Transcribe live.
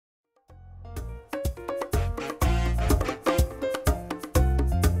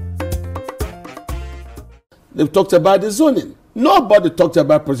They've talked about the zoning. Nobody talked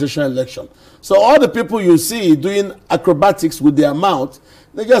about presidential election. So all the people you see doing acrobatics with their mouth,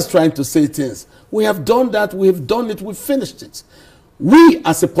 they're just trying to say things. We have done that. We have done it. We've finished it. We,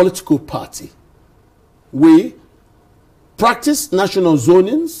 as a political party, we practice national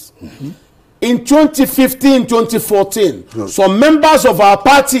zonings. In 2015, 2014, some members of our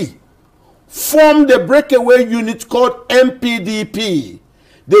party formed a breakaway unit called MPDP.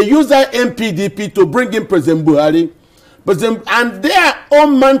 They used that MPDP to bring in President Buhari. And their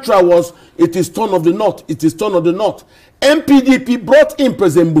own mantra was, it is turn of the North, it is turn of the North. MPDP brought in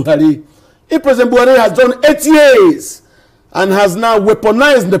President Buhari. President Buhari has done 8 years and has now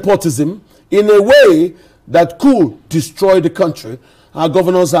weaponized nepotism in a way that could destroy the country. Our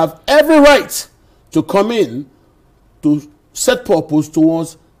governors have every right to come in to set purpose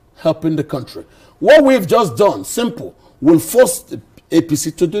towards helping the country. What we've just done, simple, will force the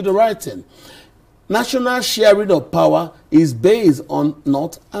APC to do the right thing. National sharing of power is based on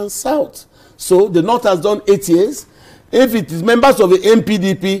North and South. So the North has done 8 years. If it is members of the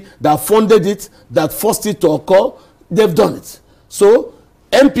MPDP that funded it, that forced it to occur, they've done it. So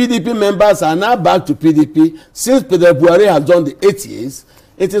MPDP members are now back to PDP. Since President Buhari has done the 8 years,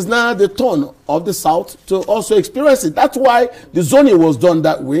 it is now the turn of the South to also experience it. That's why the zoning was done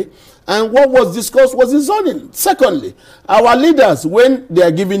that way. And what was discussed was the zoning. Secondly, our leaders, when they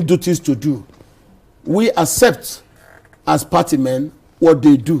are given duties to do, we accept as party men what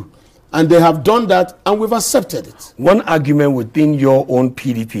they do. And they have done that, and we've accepted it. One argument within your own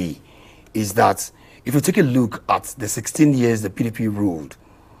PDP is that if you take a look at the 16 years the PDP ruled,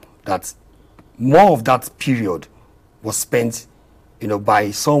 that more of that period was spent, by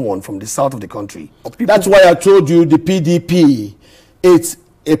someone from the south of the country. That's why I told you the PDP is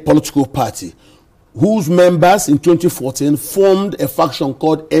a political party whose members in 2014 formed a faction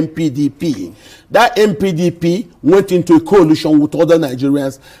called MPDP. That MPDP went into a coalition with other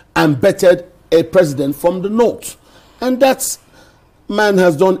Nigerians and betted a president from the north. And that man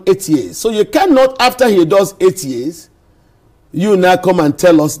has done 8 years. So you cannot, after he does 8 years, you now come and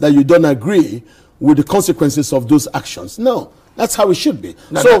tell us that you don't agree with the consequences of those actions. No, that's how it should be.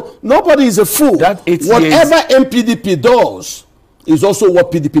 So nobody is a fool. Whatever MPDP does is also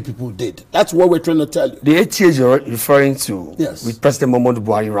what PDP people did. That's what we're trying to tell you. The 8 years you're referring to, yes, with President Muhammadu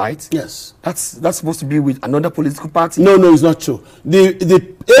Buhari, right? Yes. That's supposed to be with another political party? No, it's not true. The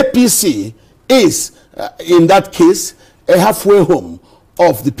APC is, in that case, a halfway home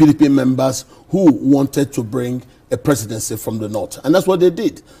of the PDP members who wanted to bring a presidency from the north. And that's what they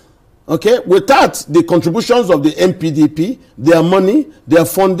did. Okay? Without the contributions of the MPDP, their money, their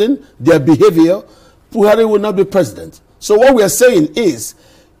funding, their behavior, Buhari will not be president. So what we are saying is,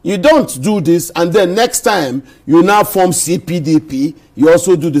 you don't do this and then next time you now form CPDP, you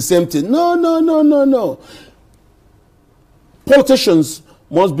also do the same thing. No. Politicians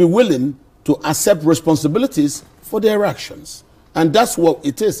must be willing to accept responsibilities for their actions. And that's what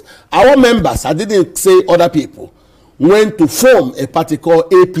it is. Our members, I didn't say other people, went to form a party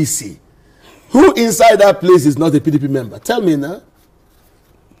called APC. Who inside that place is not a PDP member? Tell me now.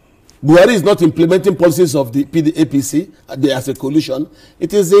 Buhari is not implementing policies of the APC as a coalition.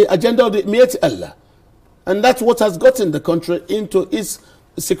 It is the agenda of the Miet Allah. And that's what has gotten the country into its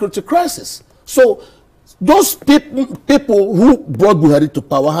security crisis. So those people who brought Buhari to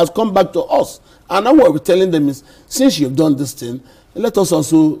power has come back to us. And now what we're telling them is, since you've done this thing, let us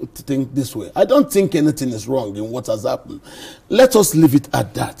also think this way. I don't think anything is wrong in what has happened. Let us leave it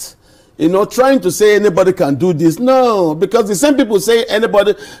at that. Trying to say anybody can do this. No, because the same people say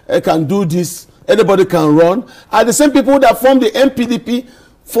anybody can do this, anybody can run, are the same people that formed the MPDP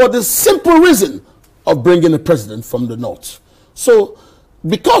for the simple reason of bringing a president from the north. So,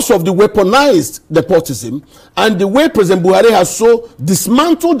 because of the weaponized nepotism and the way President Buhari has so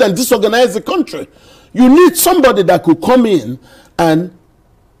dismantled and disorganized the country, you need somebody that could come in and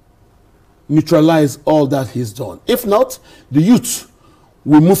neutralize all that he's done. If not, the youth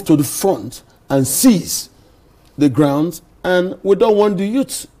will move to the front and seize the grounds, and we don't want the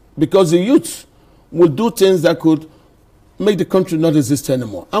youth, because the youth will do things that could make the country not exist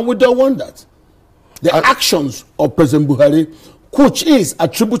anymore, and we don't want that. The actions of President Buhari, which is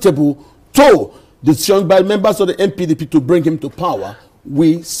attributable to decisions by members of the MPDP to bring him to power,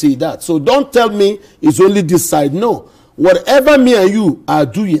 we see that. So don't tell me it's only this side. No. Whatever me and you are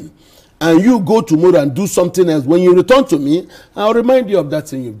doing, and you go tomorrow and do something else, when you return to me, I'll remind you of that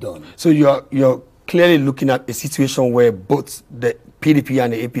thing you've done. So you're clearly looking at a situation where both the PDP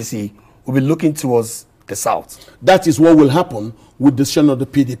and the APC will be looking towards the south. That is what will happen with the decision of the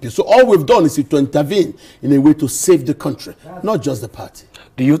PDP. So all we've done is to intervene in a way to save the country, not just the party.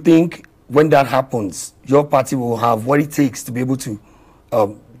 Do you think when that happens, your party will have what it takes to be able to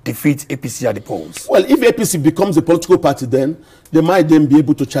defeat APC at the polls? Well, if APC becomes a political party, then they might then be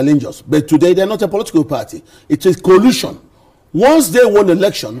able to challenge us. But today, they're not a political party. It's a coalition. Once they won the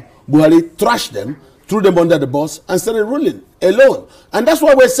election, Buhari thrashed them, threw them under the bus, and started ruling alone. And that's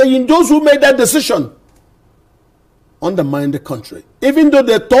why we're saying those who made that decision undermine the country. Even though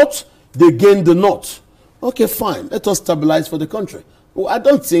they thought they gained the north. Okay, fine. Let us stabilize for the country. Well, I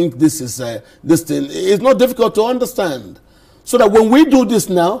don't think this is this thing. It's not difficult to understand. So that when we do this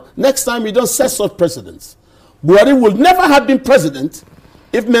now, next time we don't set such precedents. Buhari would never have been president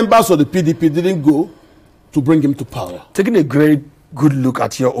if members of the PDP didn't go to bring him to power. Taking a very good look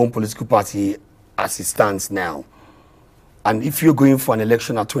at your own political party as it stands now, and if you're going for an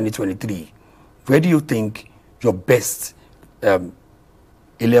election at 2023, where do you think your best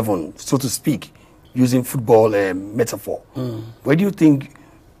 11, so to speak, using football metaphor, where do you think,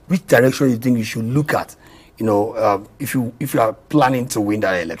 which direction you think you should look at, you know, if you are planning to win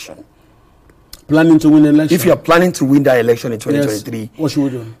that election? Planning to win the election? If you are planning to win that election in 2023. Yes. What should we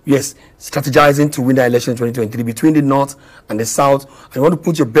do? Yes, strategizing to win that election in 2023 between the North and the South, and you want to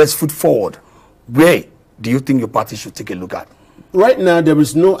put your best foot forward. Where do you think your party should take a look at? Right now, there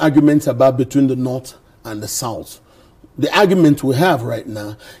is no argument about between the North and the South. The argument we have right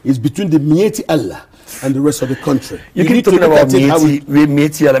now is between the Mieti Allah and the rest of the country. You keep talking about Mieti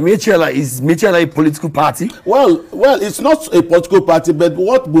Allah. Mieti Allah, is Mieti Allah a political party? Well, it's not a political party, but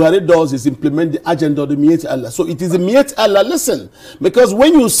what Buhari does is implement the agenda of the Mieti Allah. So it is a Mieti Allah. Listen, because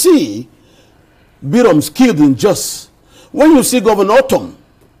when you see Biroms killed in Jos, when you see Governor Otom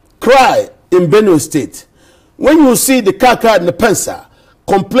cry in Benue State, when you see the Kaka and the Pensa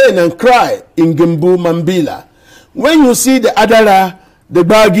complain and cry in Gembu Mambila, when you see the Adara, the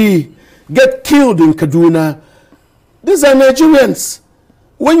Bagi get killed in Kaduna, these are Nigerians.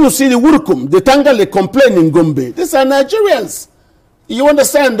 When you see the Wurukum, the Tangale complain in Gombe, these are Nigerians. You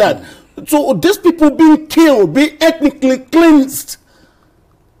understand that? So these people being killed, being ethnically cleansed,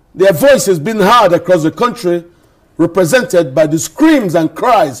 their voices being heard across the country, represented by the screams and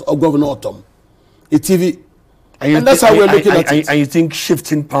cries of Governor Otom. And that's how we're looking at it. And you think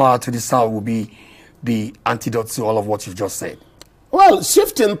shifting power to the South will be the antidote to all of what you've just said? Well,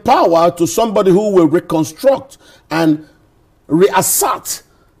 shifting power to somebody who will reconstruct and reassert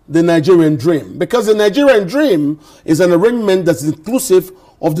the Nigerian dream. Because the Nigerian dream is an arrangement that's inclusive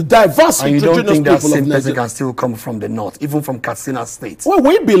of the diverse and you don't think that same person can still come from the North, even from Katsina State? Well,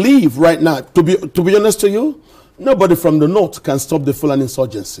 we believe right now, to be honest to you, nobody from the North can stop the Fulani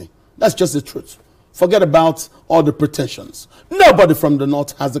insurgency. That's just the truth. Forget about all the pretensions. Nobody from the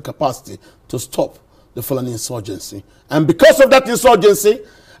North has the capacity to stop the Fulani insurgency. And because of that insurgency,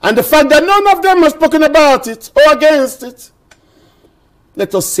 and the fact that none of them have spoken about it or against it,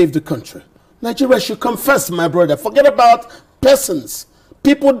 let us save the country. Nigeria should come first, my brother. Forget about persons.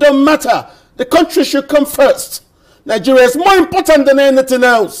 People don't matter. The country should come first. Nigeria is more important than anything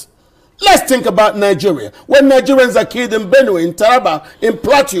else. Let's think about Nigeria. When Nigerians are killed in Benue, in Taraba, in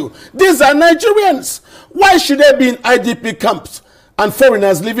Plateau, these are Nigerians. Why should they be in IDP camps and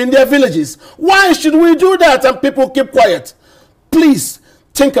foreigners live in their villages? Why should we do that and people keep quiet? Please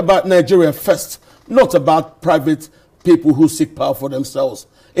think about Nigeria first, not about private people who seek power for themselves.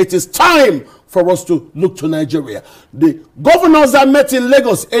 It is time for us to look to Nigeria. The governors that met in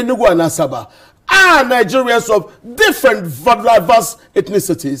Lagos, Enugu, and Asaba are Nigerians of different diverse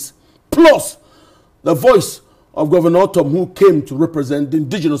ethnicities, plus the voice of Governor Otom, who came to represent the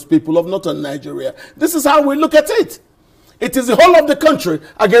indigenous people of northern Nigeria. This is how we look at it. It is the whole of the country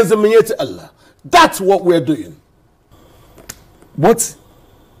against the Mieti Allah. That's what we're doing.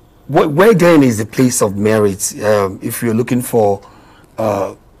 Where then is the place of merit if you're looking for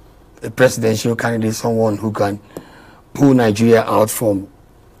a presidential candidate, someone who can pull Nigeria out from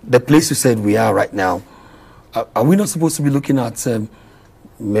the place you said we are right now? Are we not supposed to be looking at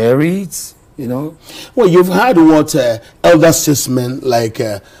merit, you know? Well, you've heard what elder statesmen like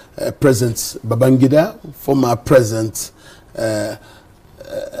President Babangida, former President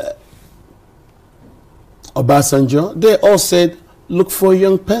Obasanjo, they all said, look for a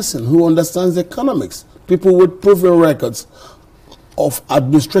young person who understands economics, people with proven records of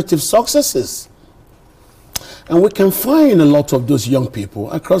administrative successes. And we can find a lot of those young people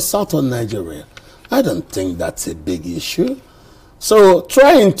across southern Nigeria. I don't think that's a big issue. So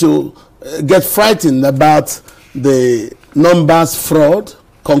trying to get frightened about the numbers fraud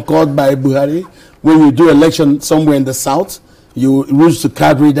conquered by Buhari, when you do election somewhere in the south, you use the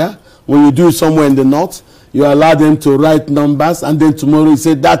card reader. When you do it somewhere in the north, you allow them to write numbers, and then tomorrow you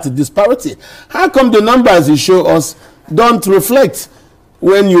say that's a disparity. How come the numbers you show us don't reflect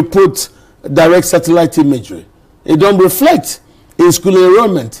when you put direct satellite imagery. They don't reflect in school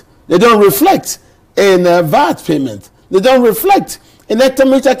enrollment. They don't reflect in VAT payment. They don't reflect in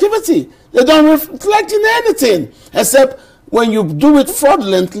economic activity. They don't reflect in anything except when you do it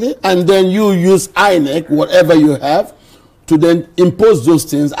fraudulently and then you use INEC, whatever you have, to then impose those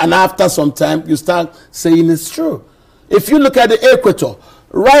things, and after some time you start saying it's true. If you look at the equator,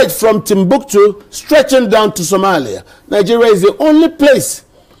 right from Timbuktu stretching down to Somalia, Nigeria is the only place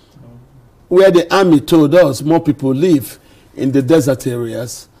where the army told us more people live in the desert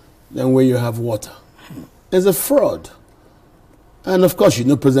areas than where you have water. It's a fraud. And of course, you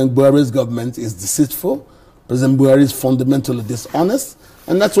know President Buhari's government is deceitful. President Buhari is fundamentally dishonest.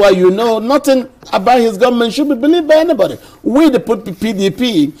 And that's why you know nothing about his government should be believed by anybody. We, the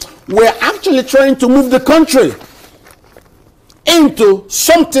PDP, we're actually trying to move the country into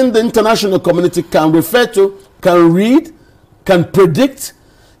something the international community can refer to, can read, can predict.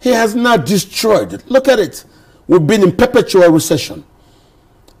 He has not destroyed it. Look at it. We've been in perpetual recession.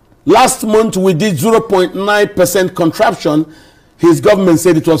 Last month we did 0.9% contraction. His government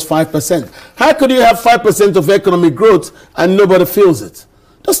said it was 5%. How could you have 5% of economic growth and nobody feels it?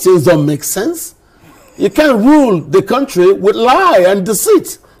 Those things don't make sense. You can't rule the country with lie and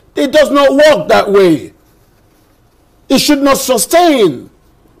deceit. It does not work that way. It should not sustain.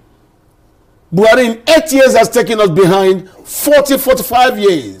 Buhari in 8 years has taken us behind 40, 45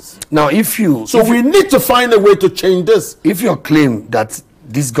 years. Now, So we need to find a way to change this. If you claim that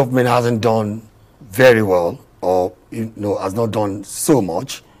this government hasn't done very well, or has not done so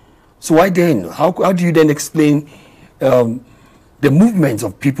much, so why then? How do you then explain the movement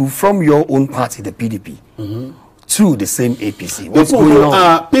of people from your own party, the PDP, to the same APC? What's going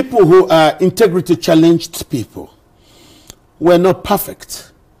on? People who are integrity challenged people. We're not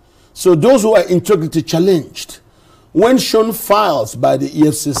perfect. So those who are integrity challenged, when shown files by the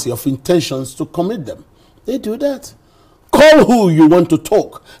EFCC of intentions to commit them, they do that. Call who you want to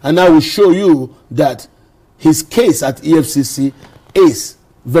talk, and I will show you that his case at EFCC is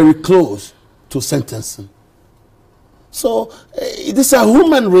very close to sentencing. So these are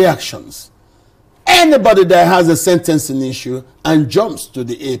human reactions. Anybody that has a sentencing issue and jumps to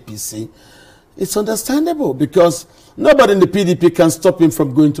the APC, it's understandable because nobody in the PDP can stop him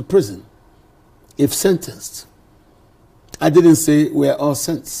from going to prison if sentenced. I didn't say we're all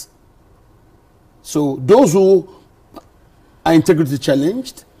saints. So those who are integrity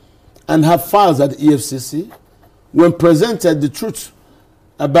challenged and have files at the EFCC, when presented the truth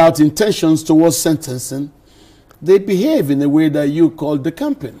about intentions towards sentencing, they behave in a way that you call the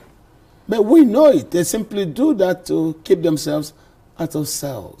campaign. But we know it. They simply do that to keep themselves out of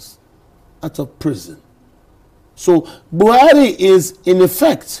cells, out of prison. So Buhari is, in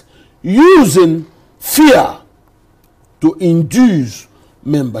effect, using fear to induce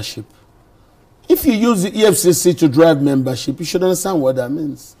membership. If you use the EFCC to drive membership, you should understand what that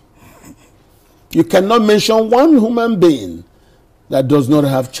means. You cannot mention one human being that does not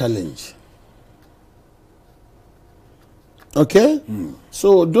have challenge. Okay?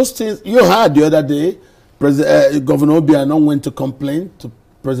 So those things, you heard the other day, Governor Obiano went to complain to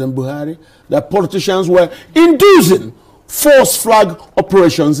President Buhari that politicians were inducing false flag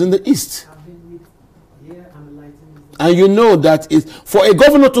operations in the East. And you know that for a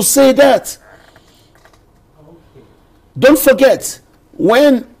governor to say that, don't forget,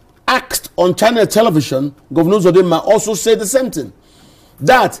 when asked on channel television, Governor Zodima also said the same thing,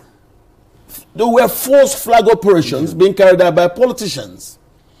 that there were false flag operations being carried out by politicians.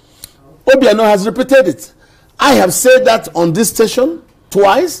 Obiano has repeated it. I have said that on this station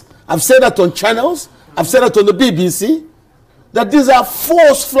twice. I've said that on channels. I've said that on the BBC. That these are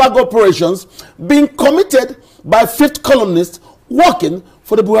false flag operations being committed by fifth columnists working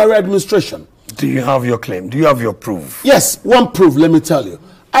for the Buhari administration. Do you have your claim? Do you have your proof? Yes, one proof, let me tell you.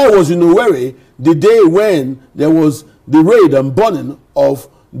 I was in Owerri the day when there was the raid and burning of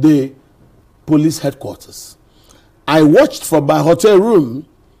the police headquarters. I watched from my hotel room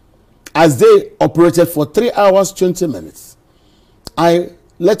as they operated for 3 hours, 20 minutes.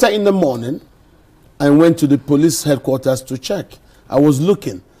 Later in the morning, I went to the police headquarters to check. I was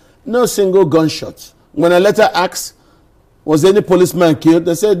looking. No single gunshot. When I later asked, was any policeman killed?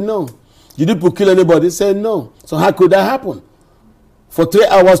 They said no. Did you kill anybody? They said no. So how could that happen? For 3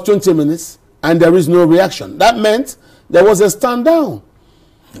 hours, 20 minutes, and there is no reaction. That meant there was a stand down.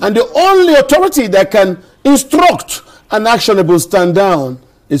 And the only authority that can instruct an actionable stand down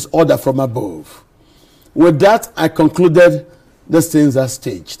is order from above. With that, I concluded these things are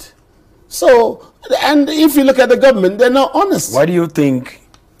staged. So, and if you look at the government, they're not honest. Why do you think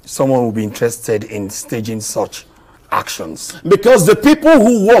someone will be interested in staging such actions? Because the people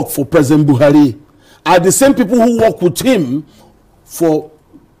who work for President Buhari are the same people who work with him for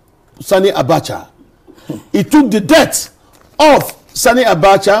Sani Abacha. It took the death of Sani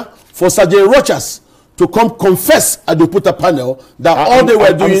Abacha for Sergeant Rochas to come confess at the Oputa panel that all they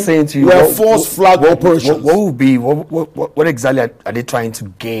were doing were false flag operations. What exactly are they trying to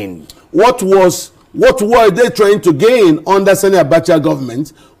gain? What were they trying to gain under Sani Abacha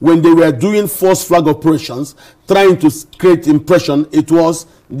government when they were doing false flag operations, trying to create impression? It was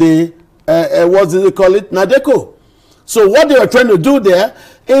the what do they call it? Nadeco. So what they were trying to do there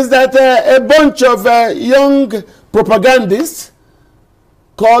is that a bunch of young propagandists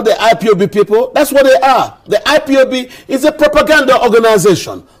called the IPOB people, that's what they are. The IPOB is a propaganda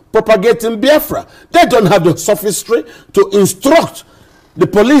organization propagating Biafra. They don't have the sophistry to instruct the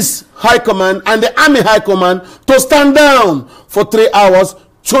police high command and the army high command to stand down for 3 hours,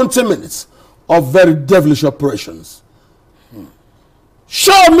 20 minutes of very devilish operations.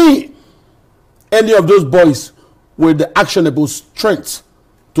 Show me any of those boys with the actionable strength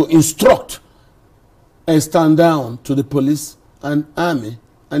to instruct and stand down to the police and army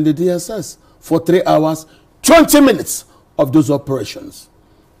and the DSS for 3 hours, 20 minutes of those operations.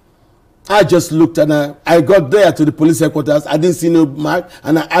 I just looked and I got there to the police headquarters. I didn't see no mark,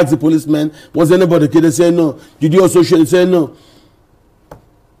 and I asked the policeman, was anybody killed? They said no. Did you also shoot? They said no.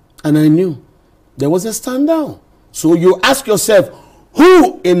 And I knew there was a stand down. So you ask yourself,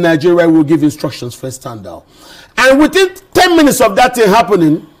 who in Nigeria will give instructions for a stand down? And within 10 minutes of that thing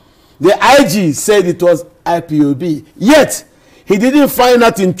happening, the IG said it was IPOB. Yet, he didn't find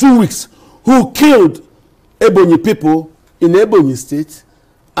out in 2 weeks who killed Ebonyi people in Ebonyi State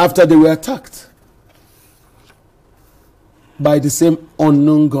after they were attacked by the same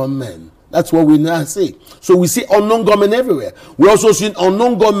unknown gunmen. That's what we now see. So we see unknown gunmen everywhere. We also see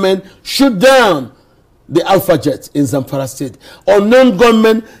unknown gunmen shoot down the Alpha Jet in Zamfara State. Unknown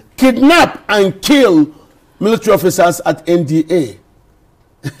gunmen kidnap and kill military officers at NDA.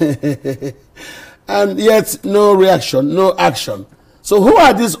 And yet no reaction, no action. So who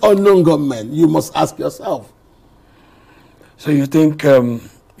are these unknown gunmen? You must ask yourself. So you think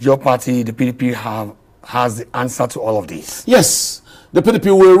your party, the PDP, has the answer to all of this? Yes. The PDP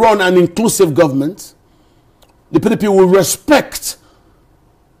will run an inclusive government. The PDP will respect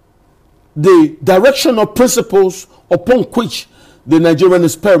the directional principles upon which the Nigerian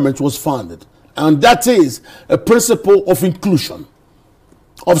experiment was founded. And that is a principle of inclusion,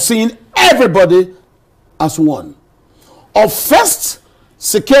 of seeing everybody as one, of first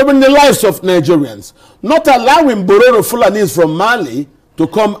securing the lives of Nigerians, not allowing Bororo Fulanis from Mali to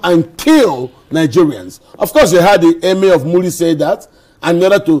come and kill Nigerians. Of course, you had the emir of Muli say that, and in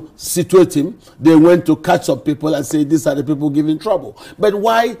order to situate him, they went to catch some people and say, these are the people giving trouble. But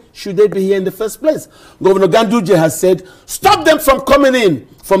why should they be here in the first place? Governor Ganduje has said, stop them from coming in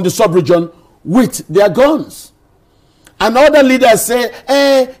from the sub-region with their guns. And other leaders say,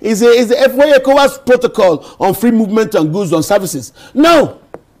 it's the FOA ECOWAS protocol on free movement and goods and services. No.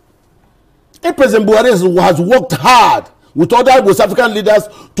 If President Buhari has worked hard with other West African leaders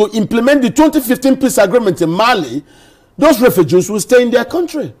to implement the 2015 peace agreement in Mali, those refugees will stay in their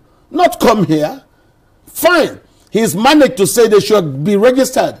country, not come here. Fine. He's managed to say they should be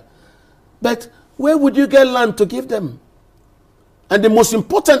registered. But where would you get land to give them? And the most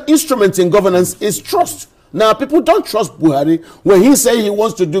important instrument in governance is trust. Now, people don't trust Buhari. When he says he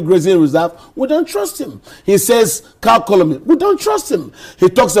wants to do grazing reserve, we don't trust him. He says cow colony, we don't trust him. He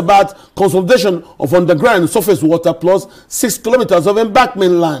talks about consolidation of underground surface water plus 6 kilometers of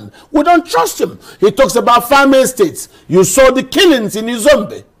embankment land. We don't trust him. He talks about farm estates. You saw the killings in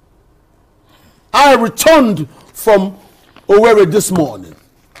Izombe. I returned from Owerri this morning.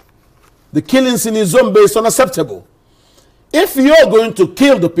 The killings in Izombe is unacceptable. If you're going to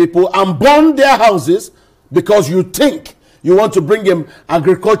kill the people and burn their houses because you think you want to bring them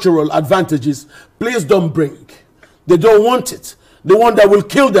agricultural advantages, please don't bring. They don't want it. The one that will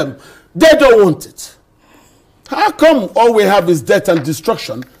kill them, they don't want it. How come all we have is death and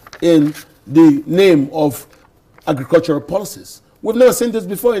destruction in the name of agricultural policies? We've never seen this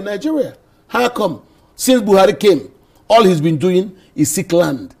before in Nigeria. How come? Since Buhari came, all he's been doing is seek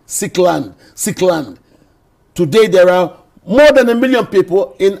land, seek land, seek land. Today there are more than 1 million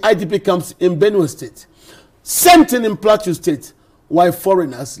people in IDP camps in Benue State. Same thing in Plateau State, while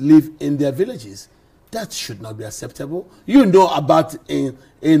foreigners live in their villages. That should not be acceptable. You know about in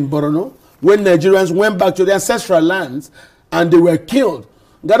Borno, when Nigerians went back to their ancestral lands and they were killed.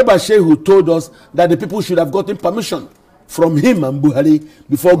 Garba Shehu told us that the people should have gotten permission from him and Buhari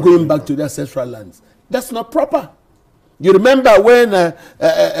before going back to their ancestral lands. That's not proper. You remember when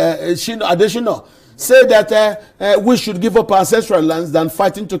Adesina say that we should give up our ancestral lands than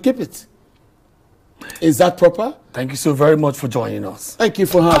fighting to keep it. Is that proper? Thank you so very much for joining us. Thank you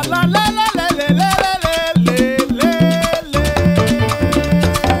for having me.